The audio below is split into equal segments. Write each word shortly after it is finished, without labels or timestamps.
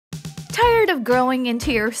of growing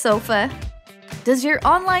into your sofa? Does your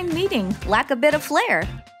online meeting lack a bit of flair?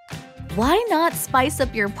 Why not spice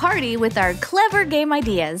up your party with our clever game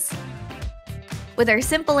ideas? With our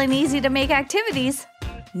simple and easy to make activities,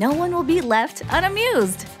 no one will be left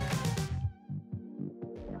unamused.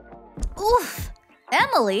 Oof!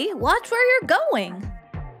 Emily, watch where you're going!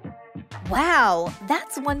 Wow,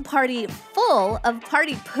 that's one party full of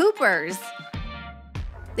party poopers!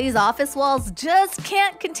 These office walls just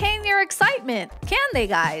can't contain your excitement, can they,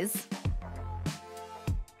 guys?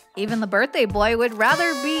 Even the birthday boy would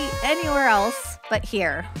rather be anywhere else but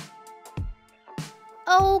here.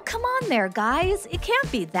 Oh, come on there, guys. It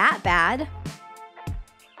can't be that bad.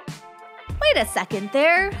 Wait a second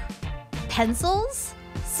there. Pencils?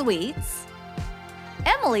 Sweets?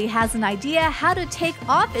 Emily has an idea how to take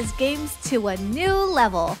office games to a new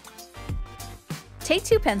level. Take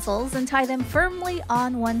 2 pencils and tie them firmly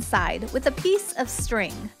on one side with a piece of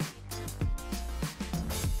string.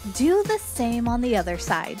 Do the same on the other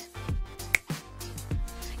side.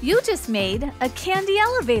 You just made a candy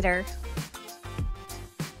elevator.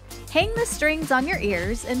 Hang the strings on your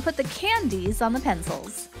ears and put the candies on the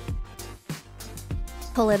pencils.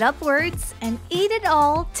 Pull it upwards and eat it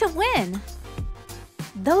all to win.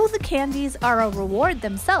 Though the candies are a reward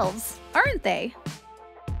themselves, aren't they?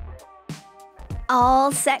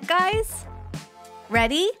 All set, guys?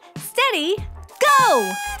 Ready, steady,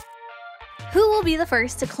 go! Who will be the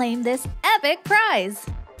first to claim this epic prize?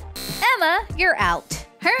 Emma, you're out.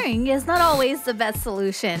 Hurrying is not always the best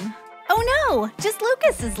solution. Oh no, just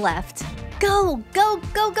Lucas is left. Go, go,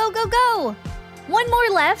 go, go, go, go! One more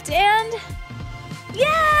left and…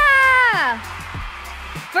 yeah!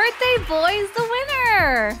 Birthday boy's the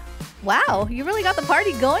winner! Wow, you really got the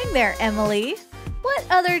party going there, Emily. What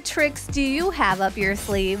other tricks do you have up your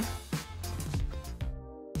sleeve?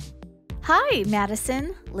 Hi,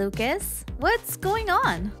 Madison, Lucas. What's going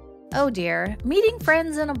on? Oh dear, meeting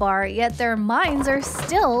friends in a bar, yet their minds are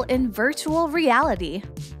still in virtual reality.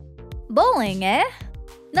 Bowling, eh?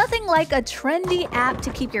 Nothing like a trendy app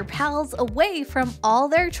to keep your pals away from all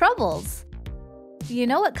their troubles. You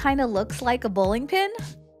know what kind of looks like a bowling pin?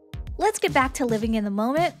 Let's get back to living in the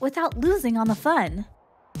moment without losing on the fun.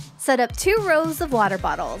 Set up 2 rows of water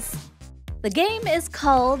bottles. The game is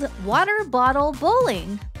called Water Bottle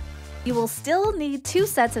Bowling. You will still need 2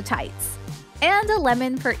 sets of tights and a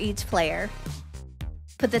lemon for each player.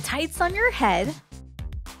 Put the tights on your head.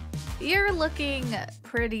 You're looking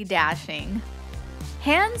pretty dashing.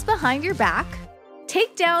 Hands behind your back.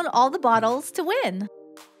 Take down all the bottles to win.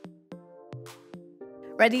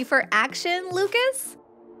 Ready for action, Lucas?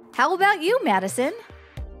 How about you, Madison?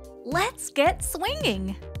 Let's get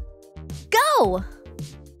swinging. Go!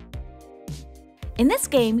 In this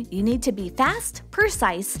game, you need to be fast,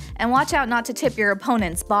 precise, and watch out not to tip your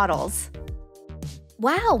opponent's bottles.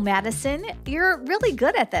 Wow, Madison, you're really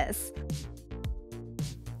good at this.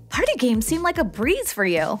 Party games seem like a breeze for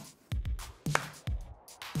you.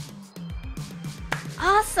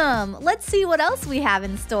 Awesome! Let's see what else we have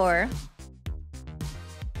in store.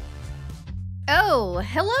 Oh,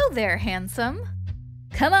 hello there, handsome.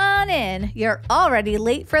 Come on in, you're already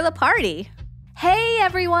late for the party. Hey,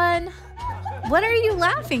 everyone! What are you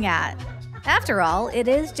laughing at? After all, it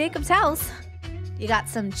is Jacob's house. You got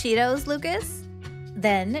some Cheetos, Lucas?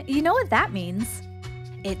 Then you know what that means.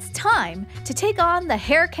 It's time to take on the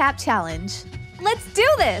hair cap challenge. Let's do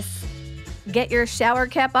this! Get your shower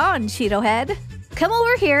cap on, Cheeto Head. Come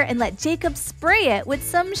over here and let Jacob spray it with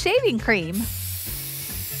some shaving cream.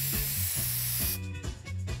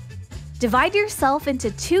 Divide yourself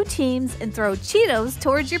into 2 teams and throw Cheetos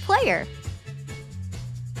towards your player.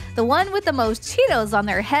 The one with the most Cheetos on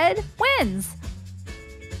their head wins.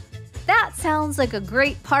 That sounds like a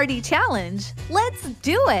great party challenge. Let's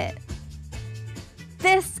do it!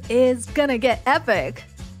 This is gonna get epic.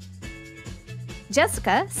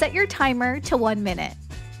 Jessica, set your timer to 1 minute.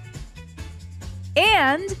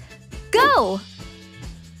 And go!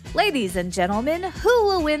 Ladies and gentlemen, who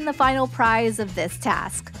will win the final prize of this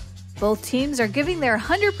task? Both teams are giving their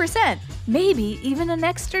 100%, maybe even an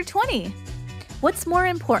extra 20. What's more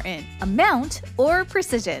important, amount or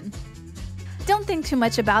precision? Don't think too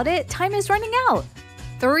much about it, time is running out.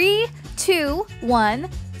 3, 2, 1,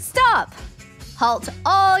 stop! Halt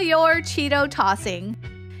all your Cheeto tossing.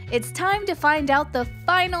 It's time to find out the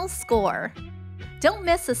final score. Don't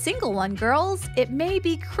miss a single one, girls. It may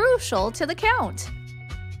be crucial to the count.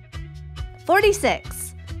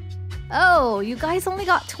 46. Oh, you guys only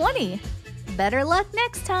got 20. Better luck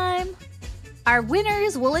next time. Our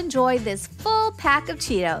winners will enjoy this full pack of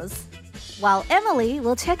Cheetos, while Emily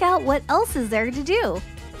will check out what else is there to do.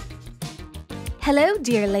 Hello,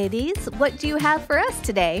 dear ladies. What do you have for us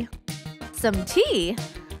today? Some tea?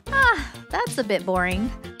 That's a bit boring.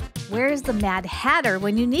 Where's the Mad Hatter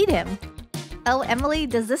when you need him? Oh, Emily,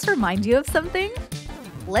 does this remind you of something?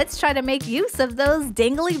 Let's try to make use of those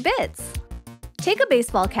dangly bits. Take a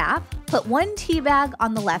baseball cap, put one tea bag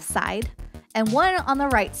on the left side and one on the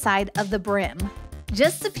right side of the brim.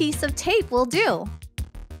 Just a piece of tape will do.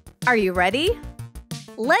 Are you ready?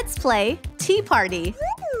 Let's play Tea Party.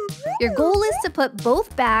 Your goal is to put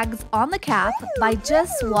both bags on the cap by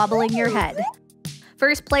just wobbling your head.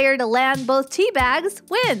 First player to land both tea bags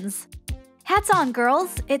wins. Hats on,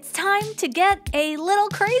 girls. It's time to get a little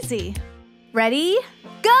crazy. Ready?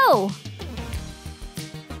 Go!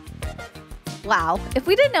 Wow, if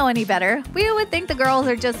we didn't know any better, we would think the girls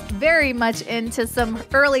are just very much into some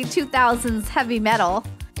early 2000s heavy metal.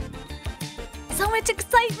 So much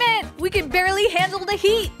excitement! We can barely handle the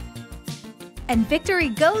heat! And victory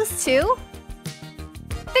goes to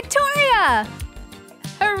Victoria!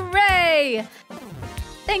 Hooray!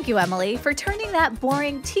 Thank you, Emily, for turning that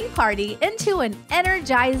boring tea party into an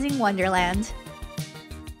energizing wonderland.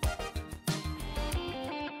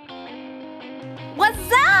 What's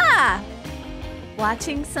that?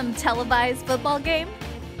 Watching some televised football game?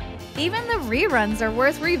 Even the reruns are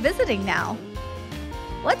worth revisiting now.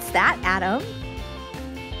 What's that, Adam?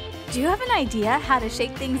 Do you have an idea how to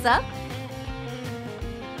shake things up?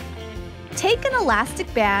 Take an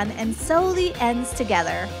elastic band and sew the ends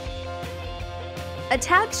together.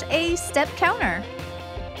 Attach a step counter.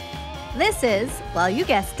 This is, well, you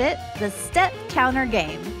guessed it, the step counter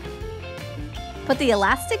game. Put the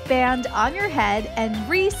elastic band on your head and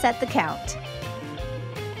reset the count.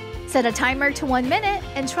 Set a timer to 1 minute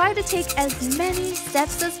and try to take as many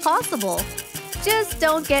steps as possible. Just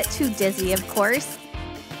don't get too dizzy, of course.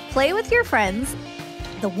 Play with your friends.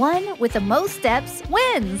 The one with the most steps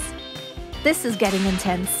wins. This is getting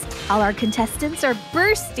intense. All our contestants are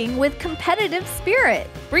bursting with competitive spirit.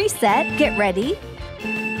 Reset, get ready.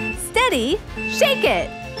 Steady, shake it.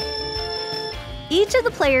 Each of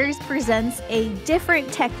the players presents a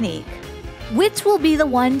different technique. Which will be the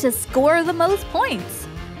one to score the most points?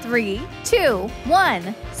 3, 2,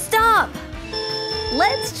 1, stop!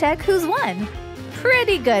 Let's check who's won.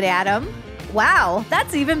 Pretty good, Adam. Wow,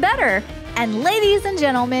 that's even better. And ladies and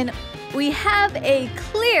gentlemen, we have a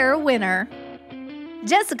clear winner.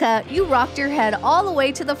 Jessica, you rocked your head all the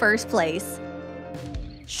way to the first place.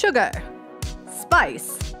 Sugar,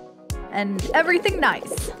 spice, and everything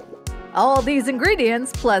nice. All these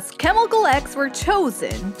ingredients plus Chemical X were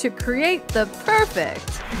chosen to create the perfect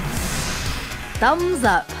thumbs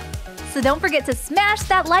up. So don't forget to smash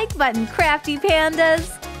that like button, crafty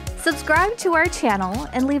pandas. Subscribe to our channel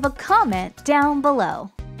and leave a comment down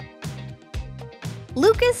below.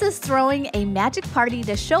 Lucas is throwing a magic party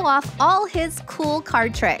to show off all his cool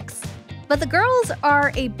card tricks. But the girls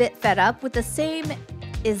are a bit fed up with the same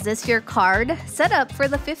 "is this your card?" setup for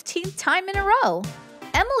the 15th time in a row.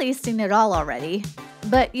 Emily's seen it all already.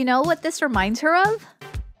 But you know what this reminds her of?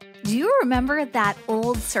 Do you remember that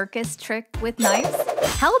old circus trick with knives?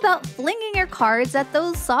 How about flinging your cards at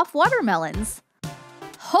those soft watermelons?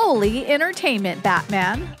 Holy entertainment,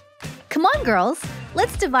 Batman! Come on, girls!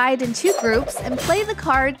 Let's divide in 2 groups and play the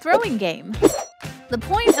card throwing game. The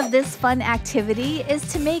point of this fun activity is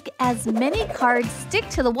to make as many cards stick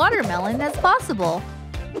to the watermelon as possible.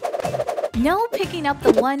 No picking up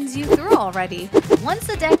the ones you threw already. Once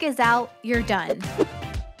the deck is out, you're done.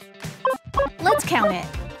 Let's count it.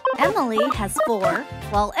 Emily has 4,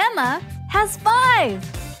 while Emma has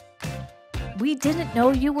 5. We didn't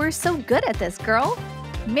know you were so good at this, girl.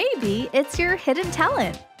 Maybe it's your hidden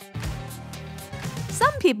talent.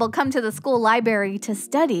 Some people come to the school library to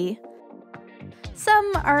study.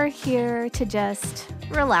 Some are here to just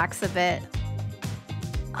relax a bit.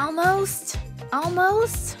 Almost.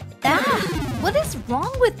 What is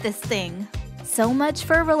wrong with this thing? So much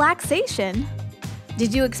for relaxation.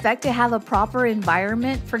 Did you expect to have a proper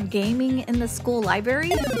environment for gaming in the school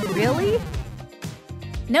library? Really?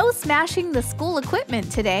 No smashing the school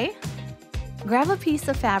equipment today. Grab a piece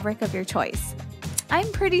of fabric of your choice. I'm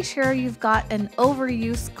pretty sure you've got an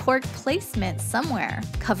overused cork placement somewhere.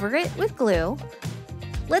 Cover it with glue.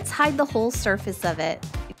 Let's hide the whole surface of it.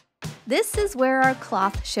 This is where our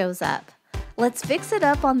cloth shows up. Let's fix it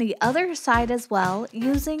up on the other side as well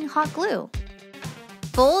using hot glue.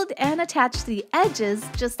 Fold and attach the edges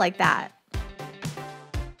just like that.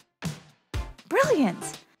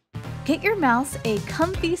 Brilliant! Get your mouse a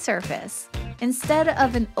comfy surface. Instead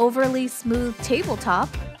of an overly smooth tabletop,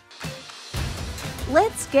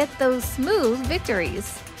 let's get those smooth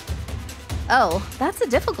victories. Oh, that's a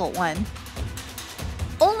difficult one.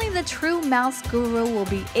 Only the true mouse guru will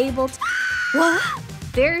be able to— What?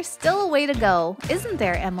 There's still a way to go, isn't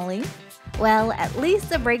there, Emily? Well, at least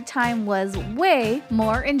the break time was way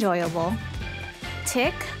more enjoyable.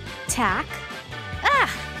 Tick, tack.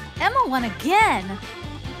 Ah, Emma won again.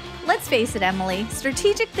 Let's face it, Emily,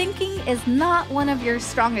 strategic thinking is not one of your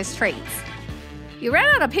strongest traits. You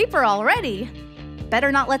ran out of paper already.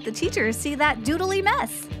 Better not let the teachers see that doodly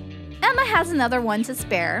mess. Emma has another one to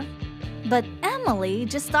spare, but Emily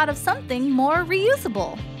just thought of something more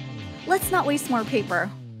reusable. Let's not waste more paper.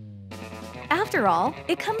 After all,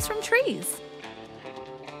 it comes from trees.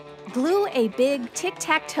 Glue a big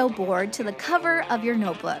tic-tac-toe board to the cover of your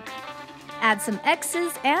notebook. Add some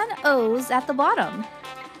X's and O's at the bottom.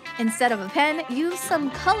 Instead of a pen, use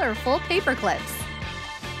some colorful paper clips.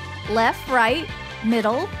 Left, right,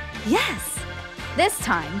 middle, yes! This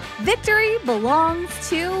time, victory belongs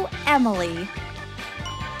to Emily.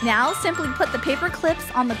 Now simply put the paper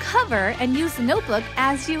clips on the cover and use the notebook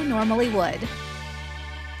as you normally would.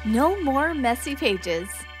 No more messy pages.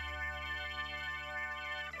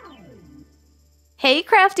 Hey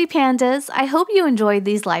crafty pandas, I hope you enjoyed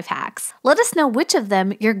these life hacks. Let us know which of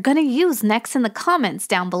them you're gonna use next in the comments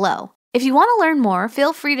down below. If you want to learn more,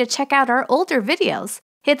 feel free to check out our older videos.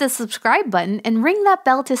 Hit the subscribe button and ring that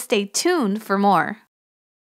bell to stay tuned for more.